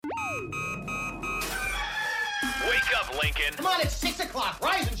up, Lincoln. Come on, it's 6 o'clock.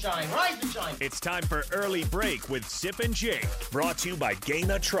 Rise and shine, rise and shine. It's time for Early Break with Sip and Jake, brought to you by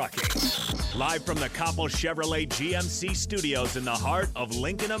Gaina Trucking. Live from the Coppel Chevrolet GMC studios in the heart of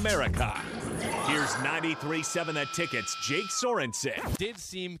Lincoln, America. Here's 93.7 The Ticket's Jake Sorensen. Did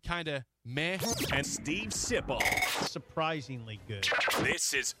seem kind of meh. And Steve Sipple. Surprisingly good.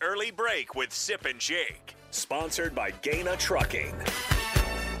 This is Early Break with Sip and Jake, sponsored by Gaina Trucking.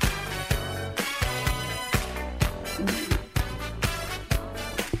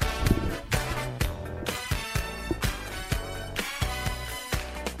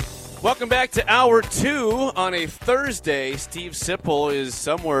 Welcome back to Hour 2 on a Thursday. Steve Sipple is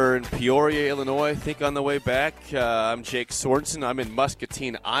somewhere in Peoria, Illinois, I think on the way back. I'm Jake Sorensen. I'm in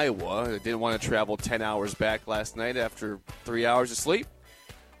Muscatine, Iowa. I didn't want to travel 10 hours back last night after 3 hours of sleep.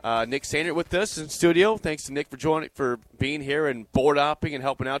 Nick Sainert with us in studio. Thanks to Nick for being here and board hopping and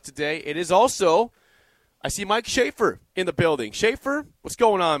helping out today. It is also, I see Mike Schaefer in the building. Schaefer, what's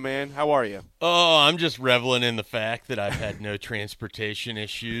going on, man? How are you? Oh, I'm just reveling in the fact that I've had no transportation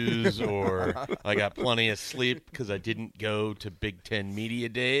issues or I got plenty of sleep because I didn't go to Big Ten Media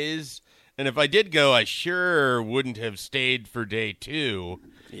Days. And if I did go, I sure wouldn't have stayed for day 2,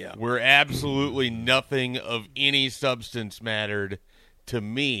 where absolutely nothing of any substance mattered to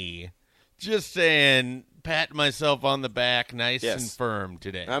me. Just saying, pat myself on the back nice and firm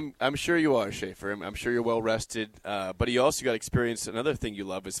today. I'm sure you are, Schaefer. I'm sure you're well rested. But you also got to experience another thing you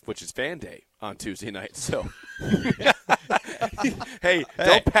love, which is Fan Day on Tuesday night. So, hey,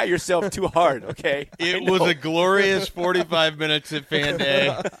 don't pat yourself too hard, okay? It was a glorious 45 minutes at Fan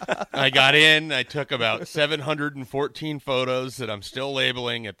Day. I got in. I took about 714 photos that I'm still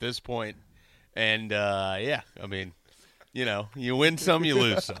labeling at this point. And, I mean, you know, you win some, you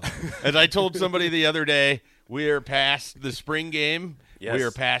lose some. As I told somebody the other day, we are past the spring game. Yes. We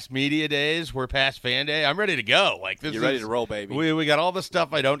are past media days. We're past Fan Day. I'm ready to go. You're ready to roll, baby. We got all the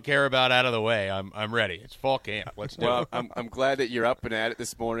stuff I don't care about out of the way. I'm ready. It's fall camp. Let's do it. I'm glad that you're up and at it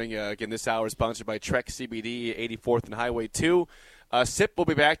this morning. Again, this hour is sponsored by Trek CBD, 84th and Highway 2. Sip will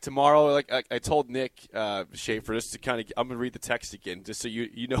be back tomorrow. Like I told Nick Schaefer, just to kind of, I'm going to read the text again, just so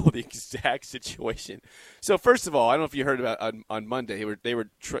you know the exact situation. So first of all, I don't know if you heard about on Monday,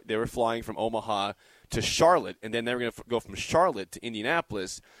 they were flying from Omaha to Charlotte, and then they were going to go from Charlotte to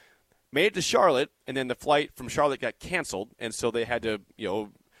Indianapolis. Made it to Charlotte, and then the flight from Charlotte got canceled, and so they had to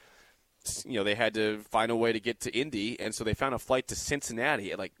they had to find a way to get to Indy, and so they found a flight to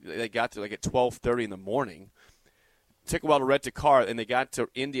Cincinnati. They got to at 12:30 in the morning. Took a while to rent a car, and they got to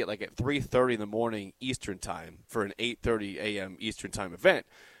Indy at 3:30 in the morning Eastern time for an 8:30 a.m. Eastern time event.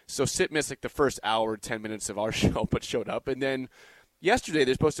 So Sip missed the first hour, 10 minutes of our show, but showed up. And then yesterday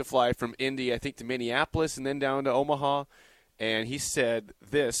they're supposed to fly from Indy, I think, to Minneapolis and then down to Omaha. And he said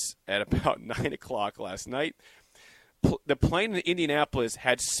this at about 9 o'clock last night. The plane in Indianapolis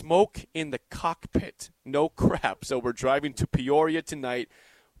had smoke in the cockpit. No crap. So we're driving to Peoria tonight,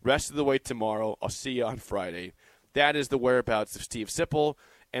 rest of the way tomorrow. I'll see you on Friday. That is the whereabouts of Steve Sipple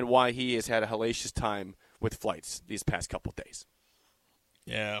and why he has had a hellacious time with flights these past couple of days.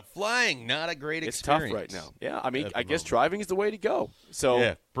 Yeah, flying, not a great experience. It's tough right now. Yeah, I mean, I guess driving is the way to go. So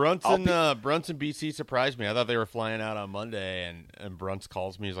yeah, Brunson, BC surprised me. I thought they were flying out on Monday, and Bruns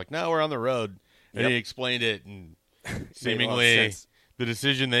calls me. He's like, no, we're on the road. And he explained it, and seemingly the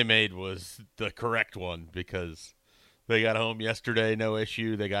decision they made was the correct one because they got home yesterday, no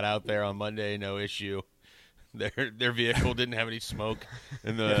issue. They got out there on Monday, no issue. Their vehicle didn't have any smoke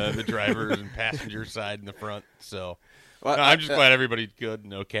in the driver's and passenger side in the front. So I'm just glad everybody's good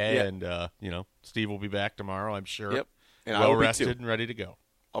and okay. Yeah. And, Steve will be back tomorrow, I'm sure. Yep. And well rested and ready to go.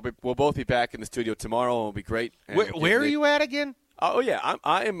 We'll both be back in the studio tomorrow. It'll be great. Where are you at again? Oh, yeah.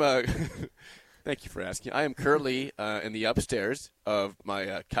 I am thank you for asking. I am currently in the upstairs of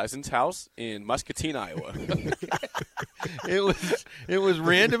my cousin's house in Muscatine, Iowa. It was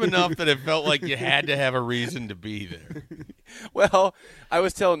random enough that it felt like you had to have a reason to be there. Well, I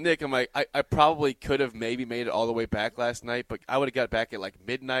was telling Nick, I'm like, I probably could have maybe made it all the way back last night, but I would have got back at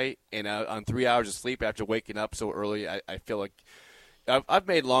midnight and on 3 hours of sleep after waking up so early. I feel like I've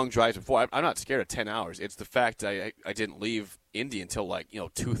made long drives before. I'm not scared of 10 hours. It's the fact that I didn't leave Indy until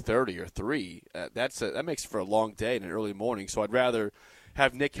 2:30 or 3. That makes for a long day and an early morning. So I'd rather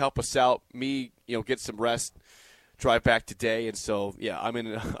have Nick help us out, me get some rest, drive back today. And so I'm in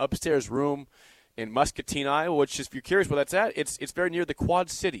an upstairs room in Muscatine, Iowa, which is, if you're curious where that's at, it's very near the Quad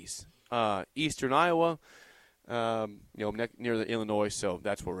Cities, eastern Iowa. Near the Illinois, so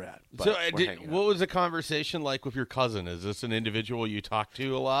that's where we're at. So, what was the conversation like with your cousin? Is this an individual you talk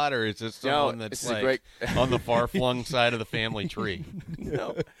to a lot, or is this someone that's on the far-flung side of the family tree?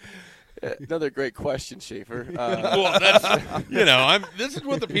 No, Another great question, Schaefer. Well, that's this is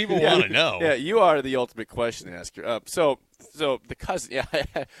what the people want to know. Yeah, you are the ultimate question asker. So the cousin,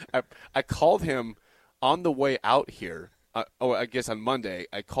 I called him on the way out here. I guess on Monday,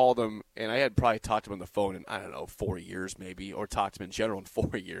 I called him, and I had probably talked to him on the phone in, I don't know, 4 years maybe, or talked to him in general in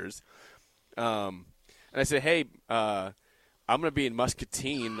 4 years. And I said, hey, I'm going to be in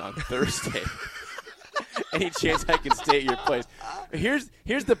Muscatine on Thursday. Any chance I can stay at your place? Here's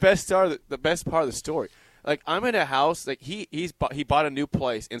the best part of the story. Like, I'm in a house, like he bought a new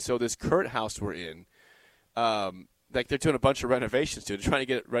place, and so this current house we're in, like they're doing a bunch of renovations to it, trying to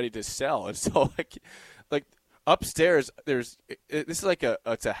get it ready to sell. And so like upstairs, this is like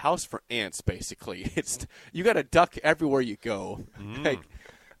it's a house for ants basically. You got to duck everywhere you go.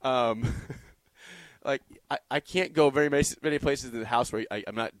 Like I can't go very many places in the house where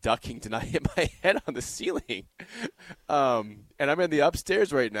I'm not ducking to not hit my head on the ceiling. And I'm in the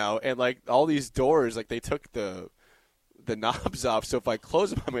upstairs right now, and like all these doors, like they took the knobs off, so if I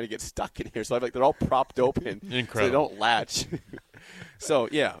close them, I'm going to get stuck in here. So they're all propped open, so they don't latch. So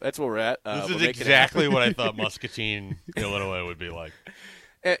yeah, that's where we're at. This is exactly what I thought Muscatine, Illinois would be like.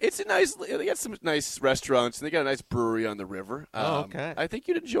 It's a nice. They got some nice restaurants, and they got a nice brewery on the river. Okay. I think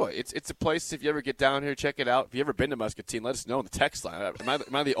you'd enjoy it. It's a place. If you ever get down here, check it out. If you ever been to Muscatine, let us know in the text line.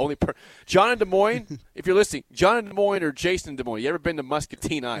 Am I the only person? John in Des Moines, if you're listening, John in Des Moines or Jason in Des Moines, you ever been to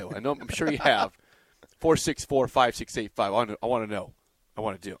Muscatine, Iowa? I'm sure you have. 464-5685. I want to know. I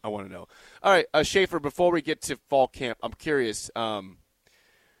want to know. All right, Schaefer. Before we get to fall camp, I'm curious.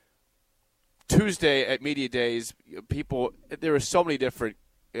 Tuesday at Media Days, there were so many different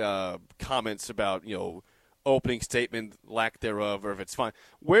comments about, opening statement, lack thereof, or if it's fine.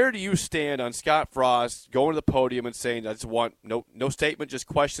 Where do you stand on Scott Frost going to the podium and saying, I just want no statement, just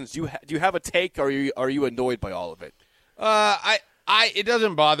questions? Do you have a take, or are you annoyed by all of it? It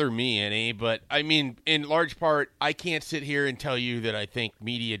doesn't bother me any, but I mean, in large part, I can't sit here and tell you that I think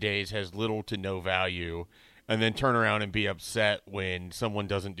Media Days has little to no value and then turn around and be upset when someone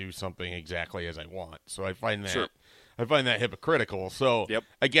doesn't do something exactly as I want. So I find that Sure. hypocritical. So Yep.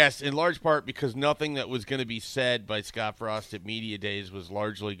 I guess in large part because nothing that was going to be said by Scott Frost at Media Days was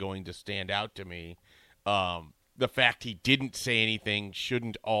largely going to stand out to me. The fact he didn't say anything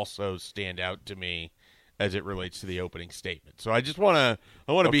shouldn't also stand out to me as it relates to the opening statement. So I just want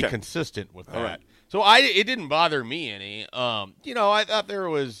to be consistent with that. All right. So it didn't bother me any. I thought there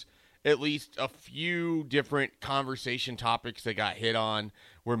was at least a few different conversation topics that got hit on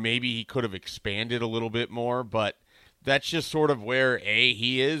where maybe he could have expanded a little bit more, but that's just sort of where A,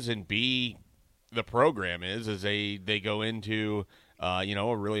 he is, and B, the program is, as they go into a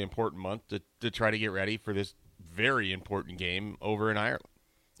really important month to try to get ready for this very important game over in Ireland.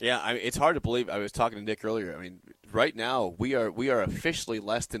 Yeah, it's hard to believe. I was talking to Nick earlier. I mean, right now we are officially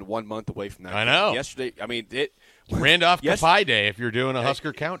less than 1 month away from that. I know. Yesterday, Randolph Pie Day if you're doing a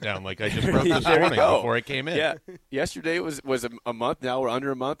Husker countdown like I just wrote this morning before I came in. Yeah, yesterday was a month. Now we're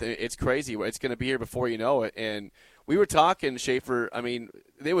under a month. It's crazy. It's going to be here before you know it. And we were talking, Schaefer. I mean,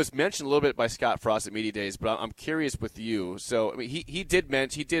 it was mentioned a little bit by Scott Frost at Media Days, but I'm curious with you. So, I mean, he did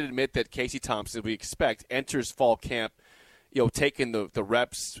admit that Casey Thompson, we expect, enters fall camp, taking the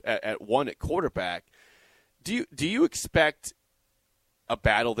reps at one at quarterback. Do you expect a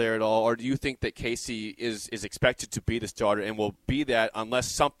battle there at all, or do you think that Casey is expected to be the starter and will be that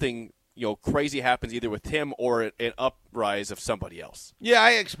unless something crazy happens either with him or an uprise of somebody else? Yeah,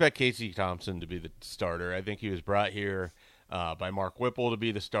 I expect Casey Thompson to be the starter. I think he was brought here by Mark Whipple to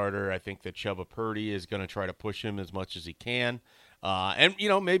be the starter. I think that Chubba Purdy is going to try to push him as much as he can. And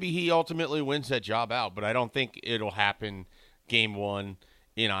maybe he ultimately wins that job out, but I don't think it'll happen game one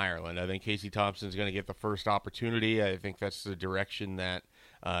in Ireland. I think Casey Thompson's going to get the first opportunity. I think that's the direction that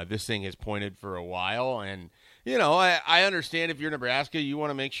this thing has pointed for a while. And, I understand if you're Nebraska, you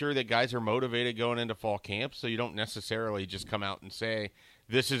want to make sure that guys are motivated going into fall camp, so you don't necessarily just come out and say,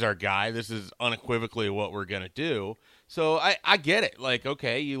 this is our guy, this is unequivocally what we're going to do. So I get it. Like,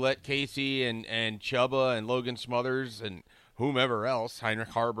 okay, you let Casey and Chubba and Logan Smothers and whomever else, Heinrich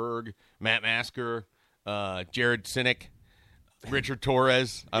Harburg, Matt Masker, Jared Sinek, Richard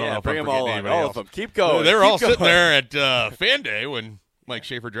Torres. I don't know if bring I'm them all forgetting on. anybody All else. of them. Keep going. They're all sitting there at Fan Day when Mike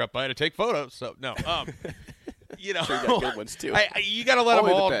Schaefer dropped by to take photos. So no, Sure, you got good ones too. You got to let them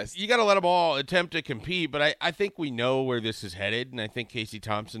Only the all. best. You got to let them all attempt to compete. But I think we know where this is headed, and I think Casey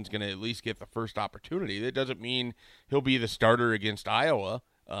Thompson's going to at least get the first opportunity. That doesn't mean he'll be the starter against Iowa.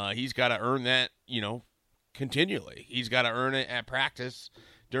 He's got to earn that, continually. He's got to earn it at practice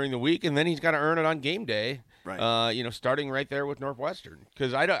during the week, and then he's got to earn it on game day. Right. Starting right there with Northwestern,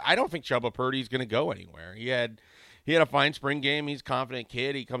 because I don't think Chubba Purdy's going to go anywhere. He had he had a fine spring game. He's a confident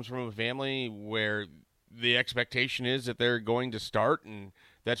kid. He comes from a family where the expectation is that they're going to start, and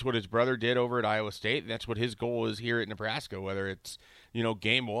that's what his brother did over at Iowa State, and that's what his goal is here at Nebraska, whether it's,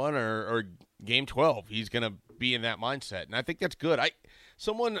 game 1 or game 12. He's going to be in that mindset, and I think that's good.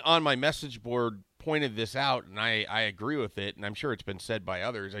 Someone on my message board pointed this out, and I agree with it, and I'm sure it's been said by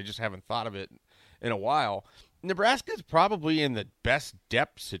others. I just haven't thought of it in a while. Nebraska's probably in the best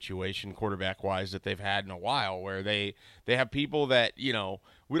depth situation quarterback-wise that they've had in a while, where they have people that,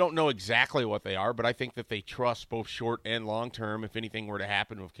 we don't know exactly what they are, but I think that they trust both short and long-term, if anything were to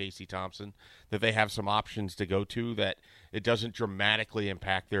happen with Casey Thompson, that they have some options to go to, that it doesn't dramatically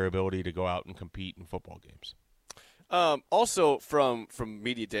impact their ability to go out and compete in football games. Also, from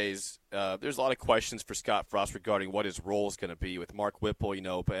media days, there's a lot of questions for Scott Frost regarding what his role is going to be with Mark Whipple,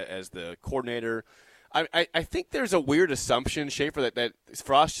 as the coordinator. I think there's a weird assumption, Schaefer, that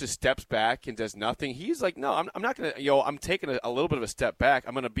Frost just steps back and does nothing. He's like, no, I'm not going to, I'm taking a little bit of a step back.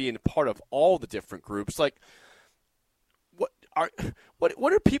 I'm going to be in part of all the different groups. Like,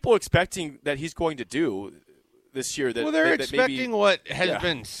 what are people expecting that he's going to do this year? They're expecting maybe, what has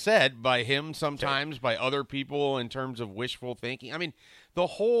been said by him sometimes, by other people in terms of wishful thinking. I mean, the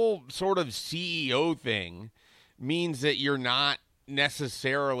whole sort of CEO thing means that you're not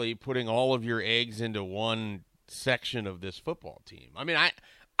necessarily putting all of your eggs into one section of this football team. I mean,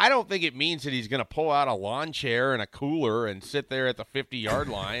 I don't think it means that he's going to pull out a lawn chair and a cooler and sit there at the 50-yard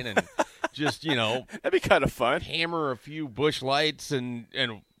line and just, that'd be kind of fun. Hammer a few bush lights and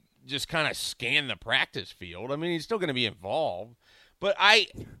just kind of scan the practice field. I mean, he's still going to be involved. But I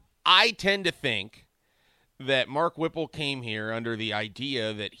tend to think that Mark Whipple came here under the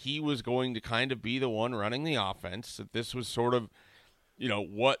idea that he was going to kind of be the one running the offense, that this was sort of,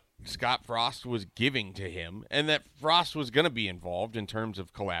 what Scott Frost was giving to him, and that Frost was going to be involved in terms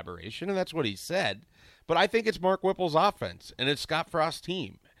of collaboration, and that's what he said. But I think it's Mark Whipple's offense, and it's Scott Frost's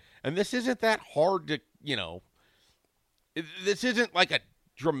team. And this isn't that hard to, this isn't like a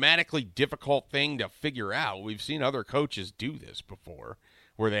dramatically difficult thing to figure out. We've seen other coaches do this before,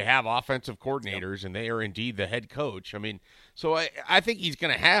 where they have offensive coordinators and they are indeed the head coach. I mean, so I think he's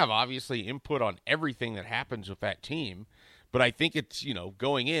going to have, obviously, input on everything that happens with that team. But I think it's,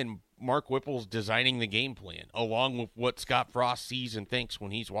 going in, Mark Whipple's designing the game plan along with what Scott Frost sees and thinks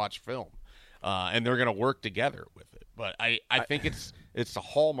when he's watched film. And they're going to work together with it. But I think it's the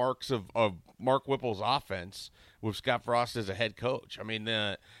hallmarks of Mark Whipple's offense with Scott Frost as a head coach. I mean,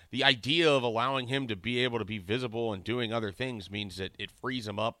 the idea of allowing him to be able to be visible and doing other things means that it frees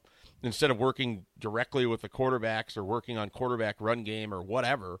him up. Instead of working directly with the quarterbacks or working on quarterback run game or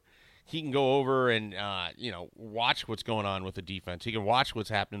whatever, he can go over and, watch what's going on with the defense. He can watch what's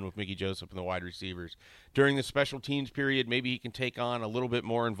happening with Mickey Joseph and the wide receivers. During the special teams period, maybe he can take on a little bit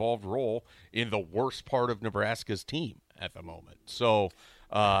more involved role in the worst part of Nebraska's team at the moment. So,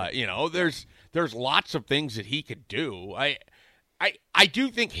 there's lots of things that he could do. I do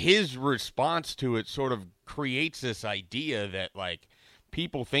think his response to it sort of creates this idea that, like,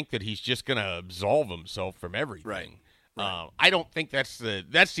 people think that he's just going to absolve himself from everything. Right. I don't think that's the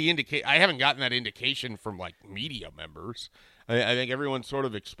indication. I haven't gotten that indication from, like, media members. I think everyone sort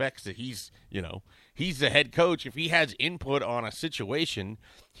of expects that he's the head coach. If he has input on a situation,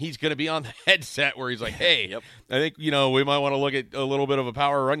 he's going to be on the headset where he's like, hey, Yep. I think, we might want to look at a little bit of a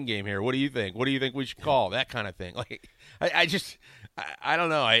power run game here. What do you think? What do you think we should call? That kind of thing. Like, I don't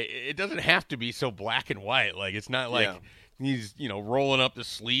know. It doesn't have to be so black and white. Like, it's not like he's, rolling up the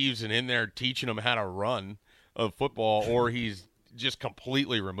sleeves and in there teaching them how to run of football, or he's just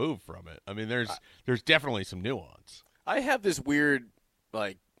completely removed from it. I mean, there's definitely some nuance. I have this weird,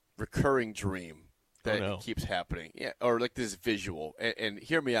 like, recurring dream that keeps happening. Yeah, or like this visual. And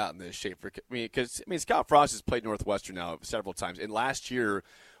hear me out in this, Schaefer. Because Scott Frost has played Northwestern now several times, and last year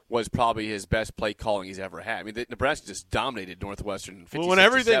was probably his best play calling he's ever had. I mean, Nebraska just dominated Northwestern. Well, when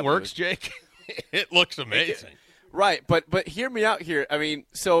everything works, Jake, it looks amazing. Right, but hear me out here. I mean,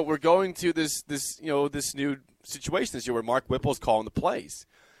 so we're going to this new situation this year where Mark Whipple's calling the plays.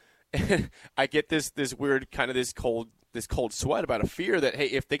 And I get this weird kind of this cold sweat about a fear that, hey,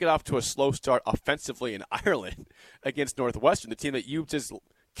 if they get off to a slow start offensively in Ireland against Northwestern, the team that you just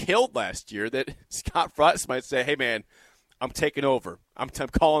killed last year, that Scott Frost might say, hey, man, I'm taking over. I'm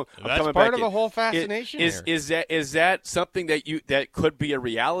calling. I'm That's coming part back of the in. whole fascination. Is that something that could be a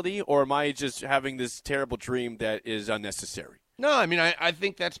reality, or am I just having this terrible dream that is unnecessary? No, I mean, I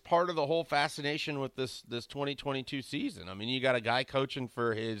think that's part of the whole fascination with this 2022 season. I mean, you got a guy coaching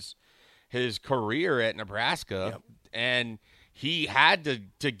for his career at Nebraska, and he had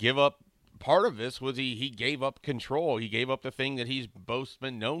to give up part of this was he gave up control. He gave up the thing that he's both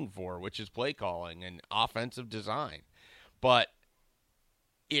been known for, which is play calling and offensive design. But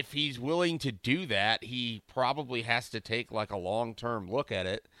if he's willing to do that, he probably has to take like a long-term look at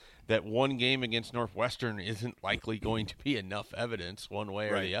it. That one game against Northwestern isn't likely going to be enough evidence one way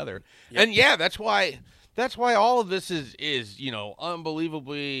or the other. Yep. And yeah, that's why all of this is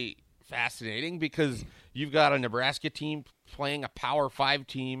unbelievably fascinating, because you've got a Nebraska team playing a Power 5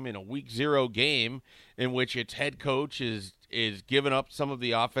 team in a Week 0 game in which its head coach is giving up some of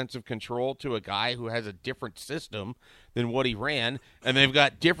the offensive control to a guy who has a different system than what he ran, and they've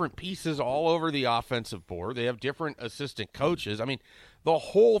got different pieces all over the offensive board. They have different assistant coaches. I mean, the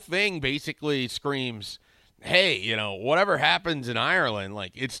whole thing basically screams, hey, whatever happens in Ireland,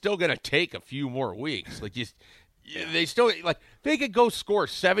 like, it's still going to take a few more weeks. Like, they could go score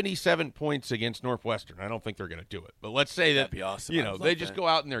 77 points against Northwestern. I don't think they're going to do it. But let's say that, that'd be awesome. They just go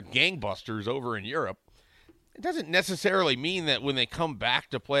out and they're gangbusters over in Europe. It doesn't necessarily mean that when they come back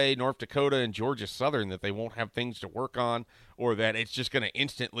to play North Dakota and Georgia Southern that they won't have things to work on, or that it's just going to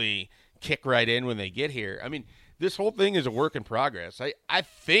instantly kick right in when they get here. I mean, this whole thing is a work in progress. I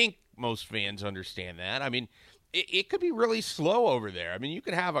think most fans understand that. I mean, it could be really slow over there. I mean, you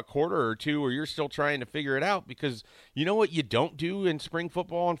could have a quarter or two where you're still trying to figure it out, because you know what you don't do in spring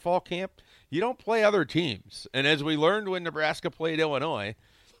football and fall camp? You don't play other teams. And as we learned when Nebraska played Illinois,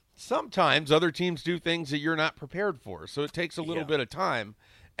 sometimes other teams do things that you're not prepared for. So it takes a little bit of time.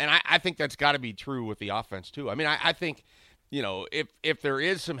 And I think that's got to be true with the offense too. I mean, I think, if there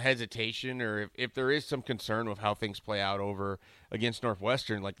is some hesitation, or if there is some concern with how things play out over against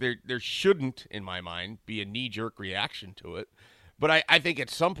Northwestern, like there shouldn't, in my mind, be a knee-jerk reaction to it. But I think at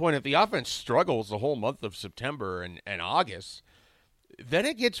some point, if the offense struggles the whole month of September and August, then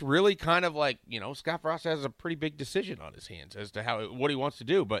it gets really kind of like, Scott Frost has a pretty big decision on his hands as to what he wants to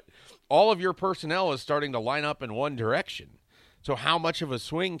do. But all of your personnel is starting to line up in one direction. So how much of a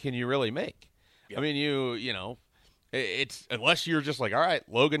swing can you really make? Yep. I mean, it's unless you're just like, all right,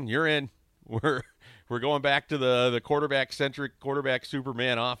 Logan, you're in. We're going back to the quarterback-centric, quarterback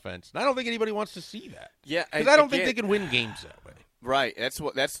Superman offense. And I don't think anybody wants to see that. Yeah, because I don't think they can win games that way. Right. That's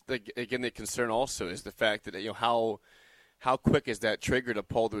the concern also, is the fact that how quick is that trigger to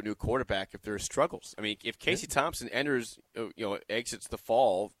pull to a new quarterback if there are struggles? I mean, if Casey Thompson exits the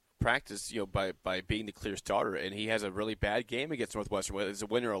fall practice, by being the clear starter, and he has a really bad game against Northwestern, whether it's a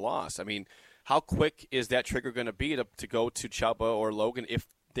win or a loss, I mean, how quick is that trigger going to be to go to Chuba or Logan if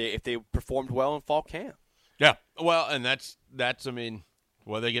they performed well in fall camp? Yeah, well, and that's I mean,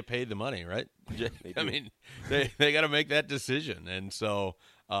 they get paid the money, right? I mean, they got to make that decision, and so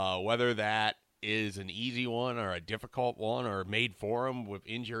whether that is an easy one or a difficult one or made for them with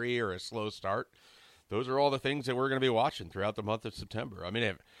injury or a slow start, those are all the things that we're going to be watching throughout the month of September. I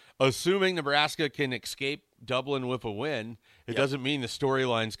mean, assuming Nebraska can escape Dublin with a win, it doesn't mean the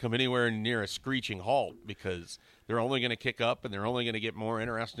storylines come anywhere near a screeching halt, because they're only going to kick up and they're only going to get more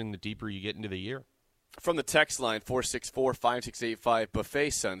interesting the deeper you get into the year. From the text line, 464-5685,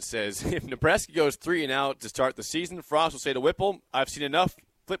 Buffet Son says, if Nebraska goes 3-0 to start the season, Frost will say to Whipple, I've seen enough.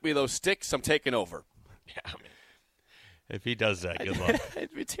 Flip me those sticks. I'm taking over. Yeah, I mean, if he does that, good luck.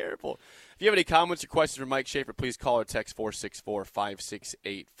 It'd be terrible. If you have any comments or questions for Mike Schaefer, please call or text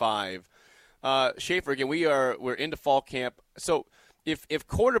 464-5685. Schaefer, again, we're into fall camp. So if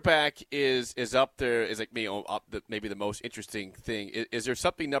quarterback is up there, is like maybe the most interesting thing, is there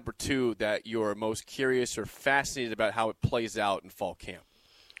something number two that you're most curious or fascinated about how it plays out in fall camp?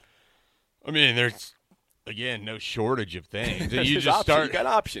 I mean, there's, again, no shortage of things. You got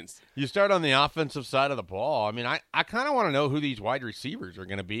options. You start on the offensive side of the ball. I mean, I kind of want to know who these wide receivers are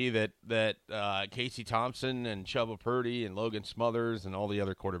going to be that Casey Thompson and Chuba Purdy and Logan Smothers and all the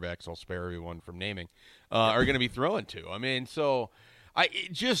other quarterbacks, I'll spare everyone from naming, are going to be throwing to. I mean, so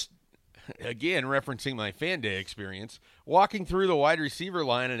again, referencing my fan day experience, walking through the wide receiver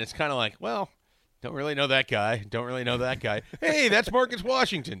line, and it's kind of like, well, don't really know that guy. Don't really know that guy. Hey, that's Marcus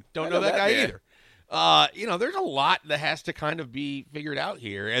Washington. Don't know that guy either. There's a lot that has to kind of be figured out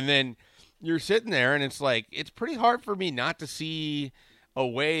here. And then you're sitting there, and it's like, it's pretty hard for me not to see a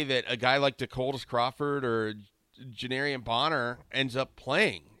way that a guy like DeColdis Crawford or Janarian Bonner ends up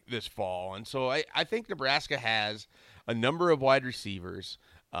playing this fall. And so I think Nebraska has a number of wide receivers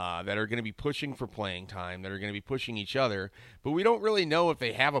that are going to be pushing for playing time, that are going to be pushing each other. But we don't really know if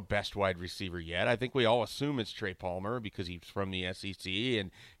they have a best wide receiver yet. I think we all assume it's Trey Palmer because he's from the SEC and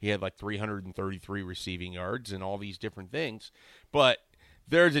he had like 333 receiving yards and all these different things. But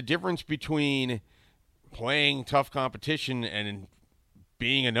there's a difference between playing tough competition and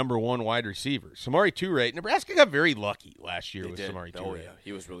being a number one wide receiver. Samori Toure, Nebraska got very lucky last year with Samori Toure. Oh, yeah.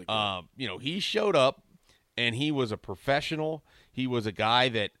 He was really good. He showed up, and he was a professional. He was a guy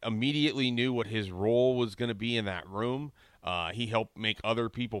that immediately knew what his role was going to be in that room. He helped make other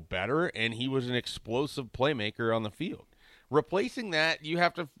people better, and he was an explosive playmaker on the field. Replacing that, you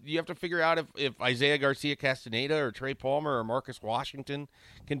have to figure out if Isaiah Garcia Castaneda or Trey Palmer or Marcus Washington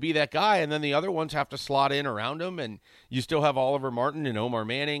can be that guy, and then the other ones have to slot in around him, and you still have Oliver Martin and Omar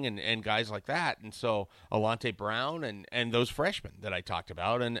Manning and guys like that, and so Alante Brown and those freshmen that I talked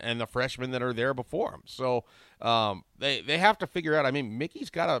about and the freshmen that are there before him. So they have to figure out. I mean, Mickey's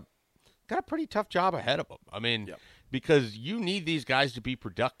got a pretty tough job ahead of him. I mean, because you need these guys to be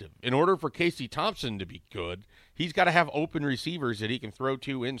productive. In order for Casey Thompson to be good, he's got to have open receivers that he can throw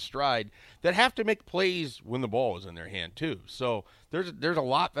to in stride that have to make plays when the ball is in their hand too. So there's a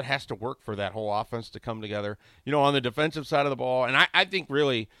lot that has to work for that whole offense to come together. On the defensive side of the ball, and I think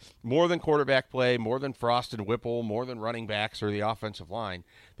really more than quarterback play, more than Frost and Whipple, more than running backs or the offensive line,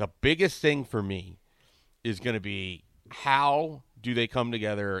 the biggest thing for me is going to be how do they come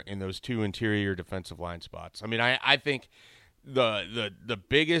together in those two interior defensive line spots? I mean, I think the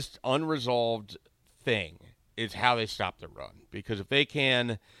biggest unresolved thing is how they stop the run. Because if they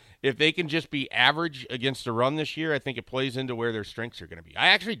can just be average against the run this year, I think it plays into where their strengths are going to be. I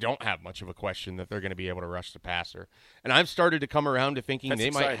actually don't have much of a question that they're going to be able to rush the passer. And I've started to come around to thinking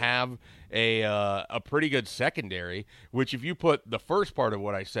they might have a pretty good secondary, which if you put the first part of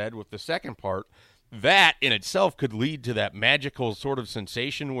what I said with the second part, that in itself could lead to that magical sort of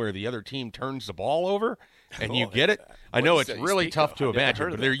sensation where the other team turns the ball over and you get it. I know it's really tough to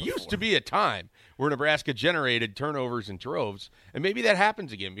imagine, but there used to be a time where Nebraska generated turnovers in droves, and maybe that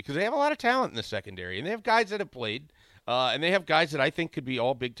happens again because they have a lot of talent in the secondary, and they have guys that have played, and they have guys that I think could be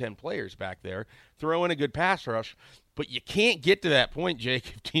all Big Ten players back there. Throw in a good pass rush. But you can't get to that point,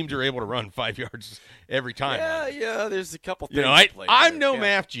 Jake, if teams are able to run 5 yards every time. Yeah, there's a couple things. I'm no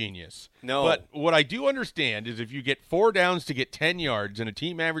math genius. No. But what I do understand is if you get 4 downs to get 10 yards and a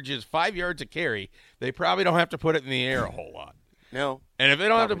team averages 5 yards a carry, they probably don't have to put it in the air a whole lot. No. And if they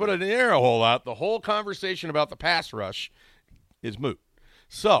don't have to put it in the air a whole lot, the whole conversation about the pass rush is moot.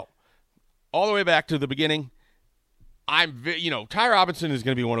 So, all the way back to the beginning, Ty Robinson is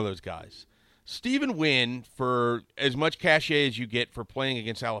going to be one of those guys. Stephen Wynn, for as much cachet as you get for playing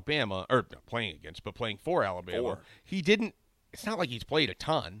against Alabama, or not playing against, but playing for Alabama, it's not like he's played a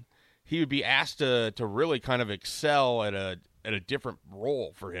ton. He would be asked to really kind of excel at a different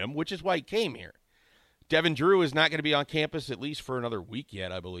role for him, which is why he came here. Devin Drew is not going to be on campus at least for another week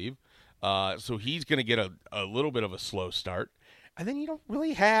yet, I believe. So he's going to get a little bit of a slow start. And then you don't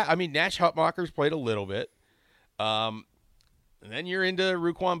really have – Nash Hutmacher's played a little bit. And then you're into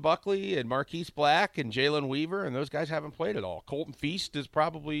Ruquan Buckley and Marquise Black and Jalen Weaver, and those guys haven't played at all. Colton Feast is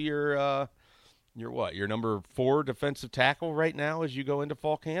probably your number 4 defensive tackle right now as you go into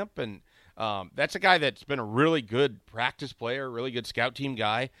fall camp, and that's a guy that's been a really good practice player, really good scout team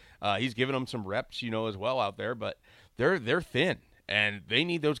guy. He's given them some reps, as well out there, but they're thin, and they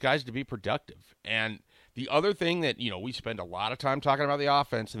need those guys to be productive. And the other thing that we spend a lot of time talking about the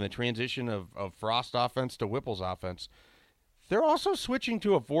offense and the transition of Frost offense to Whipple's offense. They're also switching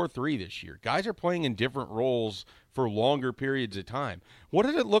to a 4-3 this year. Guys are playing in different roles for longer periods of time. What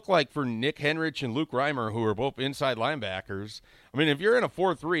did it look like for Nick Henrich and Luke Reimer, who are both inside linebackers? If you're in a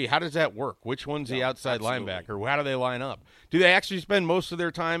 4-3, how does that work? Which one's the outside linebacker? How do they line up? Do they actually spend most of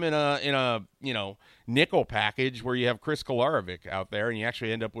their time in a nickel package where you have Chris Kolarevic out there and you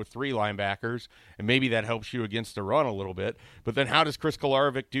actually end up with 3 linebackers, and maybe that helps you against the run a little bit? But then how does Chris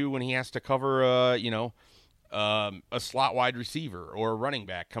Kolarevic do when he has to cover a slot wide receiver or a running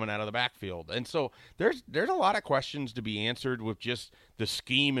back coming out of the backfield? And so there's a lot of questions to be answered with just the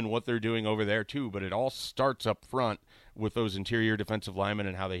scheme and what they're doing over there too, but it all starts up front with those interior defensive linemen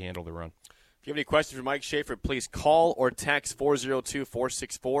and how they handle the run. If you have any questions for Mike Schaefer, please call or text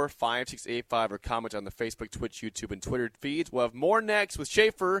 402-464-5685 or comment on the Facebook, Twitch, YouTube, and Twitter feeds. We'll have more next with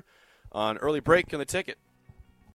Schaefer on Early Break on the Ticket.